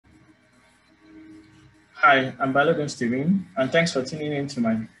Hi, I'm Balogun Steven, and thanks for tuning in to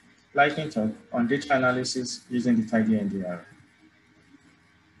my lightning talk on data analysis using the tidyndr.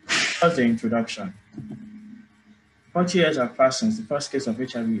 First, the introduction. 40 years have passed since the first case of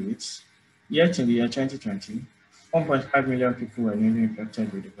HIV/AIDS, yet in the year 2020, 1.5 million people were newly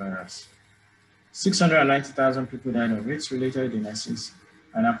infected with the virus. 690,000 people died of AIDS-related illnesses,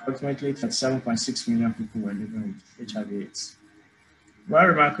 and approximately 37.6 million people were living with HIV/AIDS. While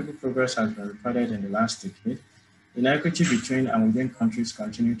remarkable progress has been recorded in the last decade, inequity between and within countries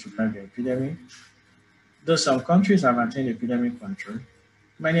continue to drive the epidemic. Though some countries have attained epidemic control,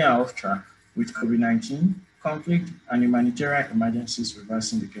 many are off track, with COVID-19, conflict, and humanitarian emergencies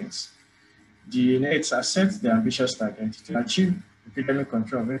reversing the case. The UNAIDS has set the ambitious target to achieve epidemic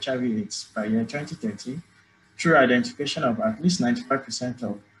control of HIV/AIDS by year 2030 through identification of at least 95%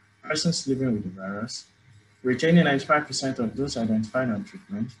 of persons living with the virus, retaining 95% of those identified on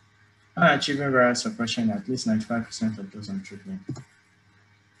treatment, and achieving viral suppression in at least 95% of those on treatment.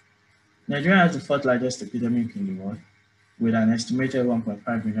 Nigeria has the fourth largest epidemic in the world, with an estimated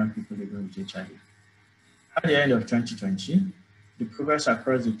 1.5 million people living with HIV. At the end of 2020, the progress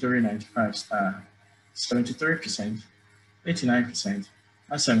across the three 95s are 73%, 89%,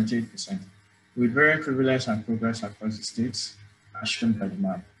 and 78%, with varying prevalence and progress across the states, as shown by the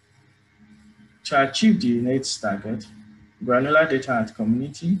map. To achieve the UNAIDS target, granular data at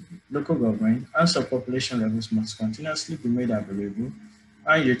community, local government, and subpopulation levels must continuously be made available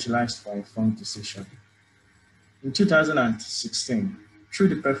and utilized for informed decision. In 2016, through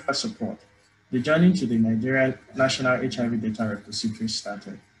the PEPFAR support, the journey to the Nigerian National HIV Data Repository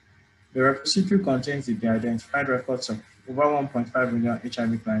started. The repository contains the identified records of over 1.5 million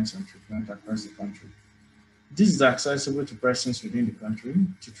HIV clients on treatment across the country. This is accessible to persons within the country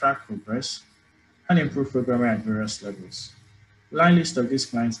to track progress and improve programming at various levels. A line list of these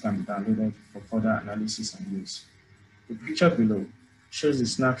clients can be downloaded for further analysis and use. The picture below shows a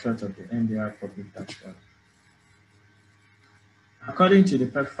snapshot of the NDR public dashboard. According to the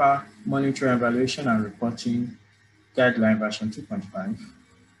PEPFAR Monitoring, Evaluation and Reporting Guideline version 2.5,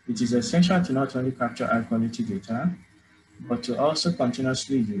 it is essential to not only capture high-quality data, but to also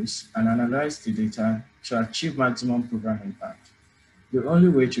continuously use and analyze the data to achieve maximum program impact. The only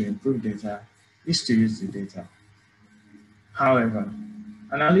way to improve data is to use the data. However,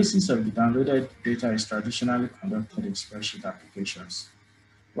 analysis of the downloaded data is traditionally conducted in spreadsheet applications.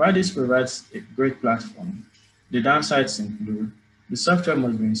 While this provides a great platform, the downsides include the software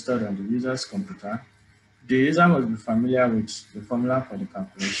must be installed on the user's computer, the user must be familiar with the formula for the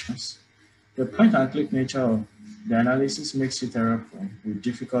calculations, the point-and-click nature of the analysis makes it error-prone with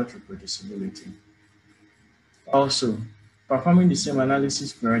difficult reproducibility. Also, performing the same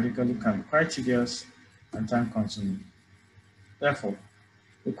analysis periodically can be quite tedious and time-consuming. Therefore,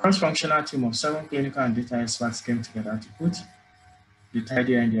 a cross-functional team of 7 clinical and data experts came together to put the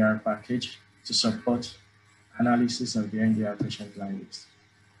tidyndr package to support analysis of the NDR patient line list.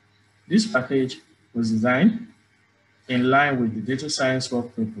 This package was designed in line with the data science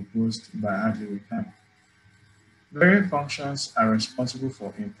workflow proposed by Hadley Wickham. Various functions are responsible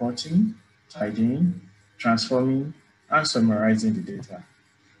for importing, tidying, transforming, and summarizing the data.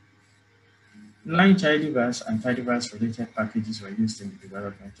 9 tidyverse and tidyverse related packages were used in the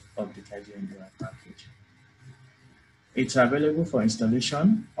development of the tidyndr package. It's available for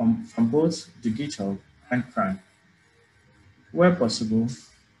installation from both the GitHub and CRAN. Where possible,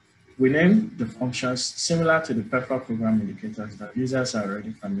 we name the functions similar to the PEPFAR program indicators that users are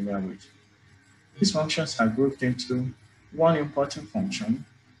already familiar with. These functions are grouped into 1 importing function,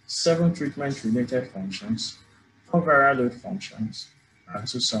 7 treatment-related functions, 4 viral load functions, and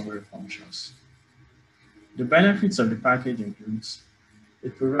 2 summary functions. The benefits of the package includes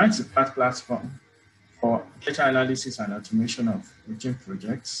it provides a fast platform for data analysis and automation of routine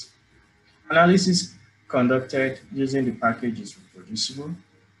projects. Analysis conducted using the package is reproducible.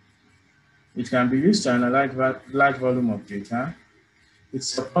 It can be used to analyze large volume of data. It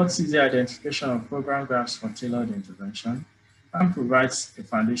supports easy identification of program graphs for tailored intervention and provides a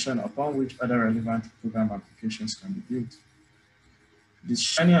foundation upon which other relevant program applications can be built. The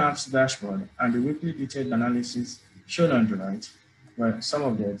Shiny Apps dashboard and the weekly detailed analysis shown on the right were some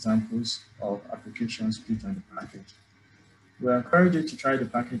of the examples of applications built on the package. We encourage you to try the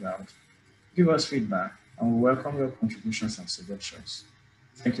package out, give us feedback, and we welcome your contributions and suggestions.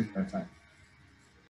 Thank you for your time.